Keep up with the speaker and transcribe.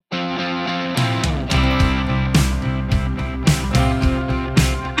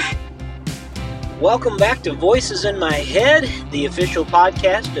Welcome back to Voices in My Head, the official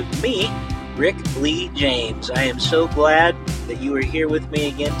podcast of me, Rick Lee James. I am so glad that you are here with me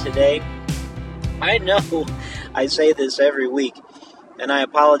again today. I know I say this every week, and I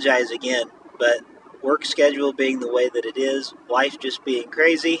apologize again, but work schedule being the way that it is, life just being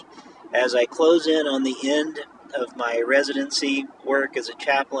crazy, as I close in on the end of my residency work as a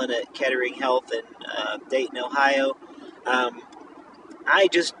chaplain at Kettering Health in Dayton, Ohio, I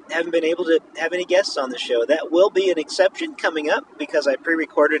just haven't been able to have any guests on the show. That will be an exception coming up because I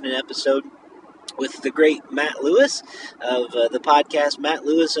pre-recorded an episode with the great Matt Lewis of the podcast Matt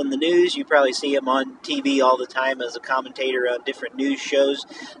Lewis and the News. You probably see him on TV all the time as a commentator on different news shows.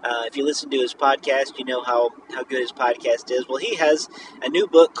 If you listen to his podcast, you know how good his podcast is. Well, he has a new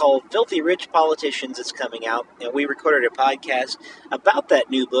book called Filthy Rich Politicians that's coming out, and we recorded a podcast about that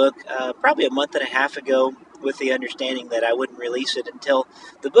new book probably a month and a half ago, with the understanding that I wouldn't release it until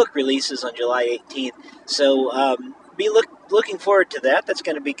the book releases on July 18th. So be looking forward to that. That's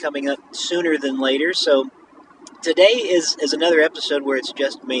going to be coming up sooner than later. So today is another episode where it's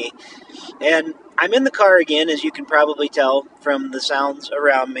just me. And I'm in the car again, as you can probably tell from the sounds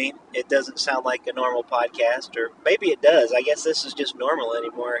around me. It doesn't sound like a normal podcast, or maybe it does. I guess this is just normal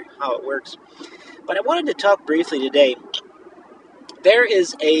anymore, how it works. But I wanted to talk briefly today. There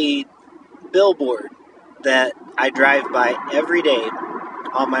is a billboard that I drive by every day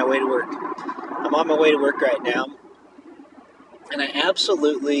on my way to work. I'm on my way to work right now, and I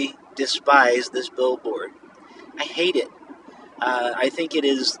absolutely despise this billboard. I hate it. I think it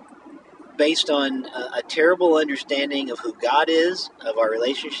is based on a terrible understanding of who God is, of our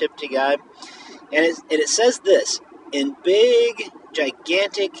relationship to God. And it says this in big,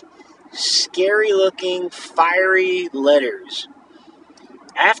 gigantic, scary-looking, fiery letters.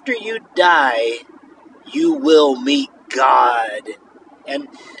 After you die, you will meet God. And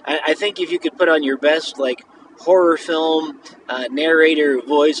I think if you could put on your best, horror film narrator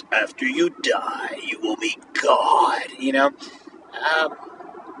voice, after you die, you will meet God,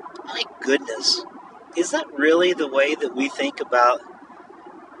 my goodness, is that really the way that we think about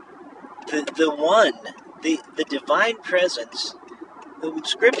the divine presence, whom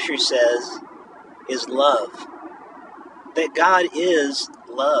Scripture says is love, that God is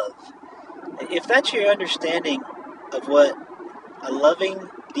love? If that's your understanding of what a loving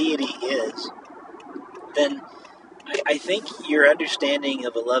deity is, then I think your understanding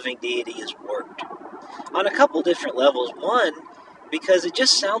of a loving deity is warped on a couple different levels. One, because it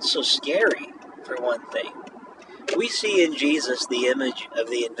just sounds so scary, for one thing. We see in Jesus the image of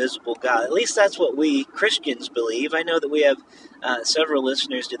the invisible God. At least that's what we Christians believe. I know that we have several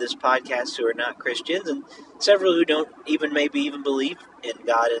listeners to this podcast who are not Christians, and several who don't maybe even believe in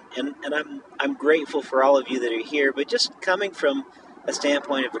God. And I'm grateful for all of you that are here. But just coming from a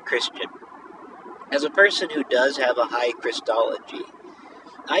standpoint of a Christian, as a person who does have a high Christology,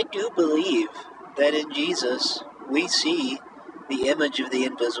 I do believe that in Jesus we see the image of the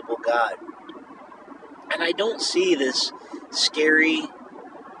invisible God. And I don't see this scary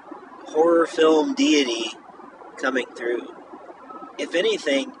horror film deity coming through. If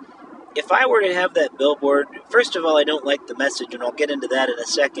anything, if I were to have that billboard, first of all, I don't like the message, and I'll get into that in a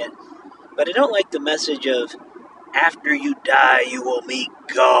second, but I don't like the message of, after you die, you will meet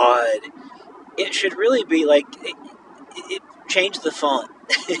God. It should really be change the font.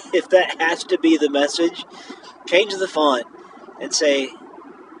 If that has to be the message, change the font and say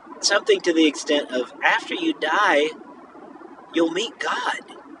something to the extent of, after you die, you'll meet God.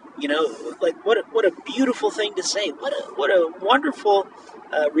 What a beautiful thing to say. What a wonderful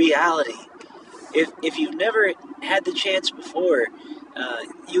reality. If you've never had the chance before,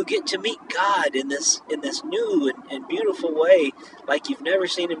 you get to meet God in this new and beautiful way, like you've never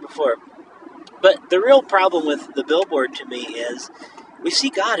seen Him before. But the real problem with the billboard to me is we see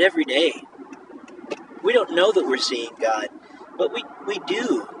God every day. We don't know that we're seeing God, but we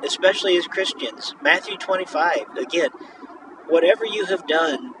do, especially as Christians. Matthew 25, again, whatever you have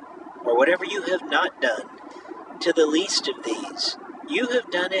done or whatever you have not done to the least of these, you have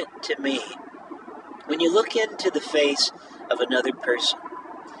done it to me. When you look into the face of another person,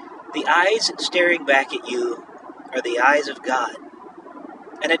 the eyes staring back at you are the eyes of God.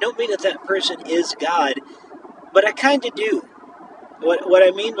 And I don't mean that person is God, but I kind of do. What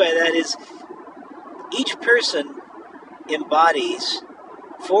I mean by that is each person embodies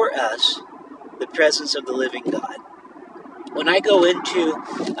for us the presence of the living God. When I go into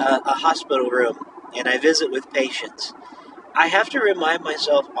a hospital room and I visit with patients, I have to remind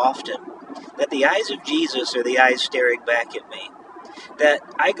myself often that the eyes of Jesus are the eyes staring back at me. That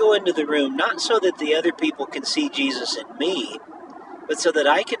I go into the room not so that the other people can see Jesus in me, but so that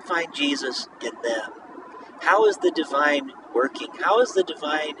I can find Jesus in them. How is the divine working? How is the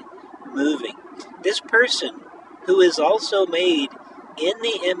divine moving? This person who is also made in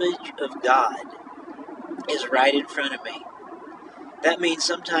the image of God is right in front of me. That means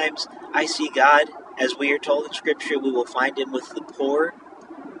sometimes I see God, as we are told in Scripture, we will find him with the poor,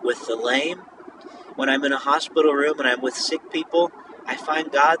 with the lame. When I'm in a hospital room and I'm with sick people, I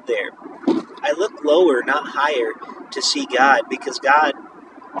find God there. I look lower, not higher, to see God, because God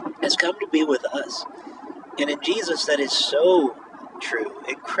has come to be with us. And in Jesus, that is so true,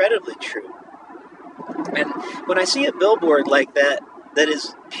 incredibly true. And when I see a billboard like that, that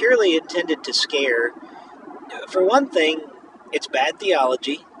is purely intended to scare, for one thing, it's bad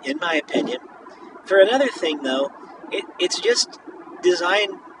theology, in my opinion. For another thing, though, it's just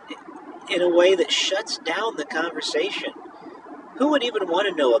designed in a way that shuts down the conversation. Who would even want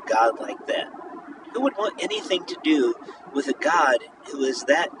to know a God like that? Who would want anything to do with a God who is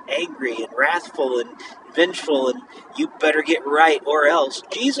that angry and wrathful and vengeful and you better get right or else?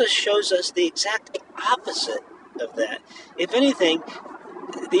 Jesus shows us the exact opposite of that. If anything,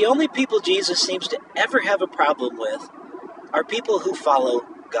 the only people Jesus seems to ever have a problem with are people who follow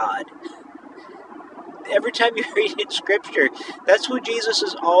God. Every time you read in Scripture, that's who Jesus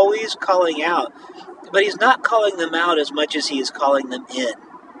is always calling out. But he's not calling them out as much as he is calling them in.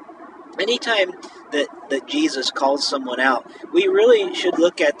 Anytime that Jesus calls someone out, we really should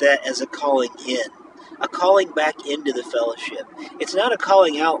look at that as a calling in, a calling back into the fellowship. It's not a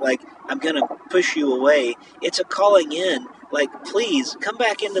calling out like, I'm going to push you away. It's a calling in like, please, come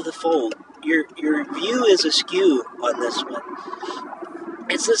back into the fold. Your view is askew on this one.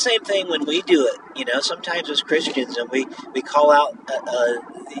 It's the same thing when we do it, sometimes as Christians, and we call out,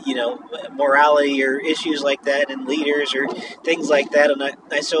 morality or issues like that and leaders or things like that. And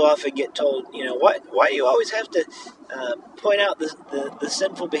I so often get told, why do you always have to point out the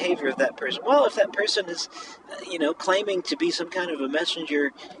sinful behavior of that person? Well, if that person is, claiming to be some kind of a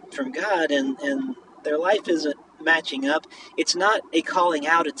messenger from God and their life isn't matching up, it's not a calling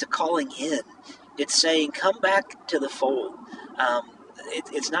out, it's a calling in. It's saying, come back to the fold.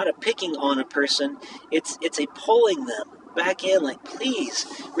 It's not a picking on a person, it's a pulling them back in, like, please,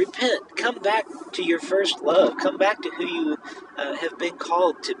 repent, come back to your first love, come back to who you have been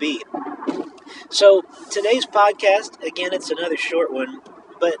called to be. So, today's podcast, again, it's another short one,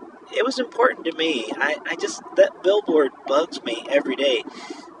 but it was important to me. I just, that billboard bugs me every day.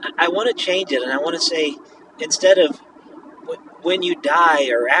 I want to change it, and I want to say, instead of, when you die,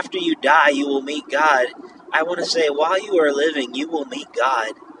 or after you die, you will meet God, I want to say, while you are living, you will meet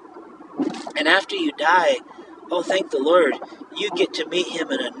God. And after you die, oh, thank the Lord, you get to meet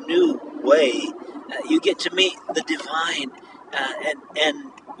him in a new way. You get to meet the divine,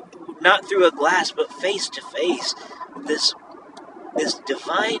 and not through a glass, but face to face. This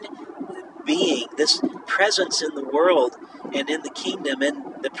divine being, this presence in the world and in the kingdom,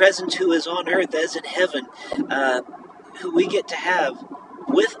 and the presence who is on earth as in heaven, who we get to have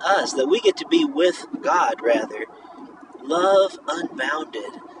with us, that we get to be with God, rather. Love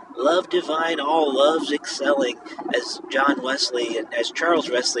unbounded. Love divine, all loves excelling, as John Wesley and as Charles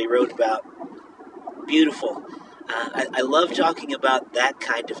Wesley wrote about. Beautiful. I love talking about that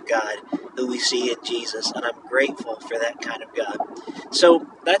kind of God who we see in Jesus, and I'm grateful for that kind of God. So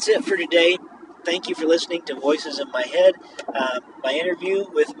that's it for today. Thank you for listening to Voices in My Head. My interview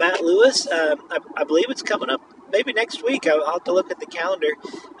with Matt Lewis, I believe it's coming up maybe next week. I'll have to look at the calendar.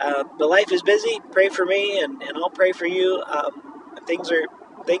 But life is busy. Pray for me, and I'll pray for you.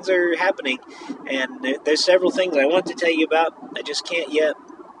 Things are happening, and there's several things I want to tell you about. I just can't yet.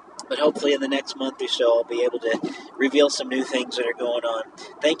 But hopefully in the next month or so, I'll be able to reveal some new things that are going on.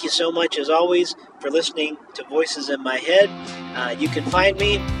 Thank you so much, as always, for listening to Voices in My Head. You can find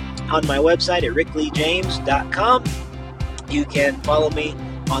me on my website at rickleejames.com. You can follow me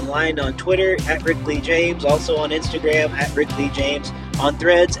online on Twitter at rickleejames, also on Instagram at rickleejames, on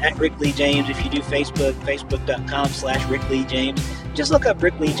Threads at rickleejames. If you do Facebook, facebook.com/rickleejames. Just look up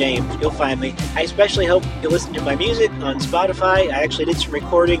Rick Lee James. You'll find me. I especially hope you listen to my music on Spotify. I actually did some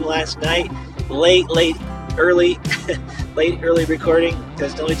recording last night. Late early recording,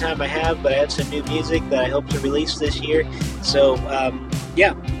 because it's the only time I have, but I have some new music that I hope to release this year. So,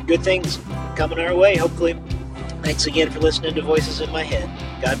 good things coming our way, hopefully. Thanks again for listening to Voices in My Head.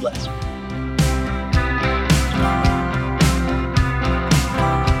 God bless.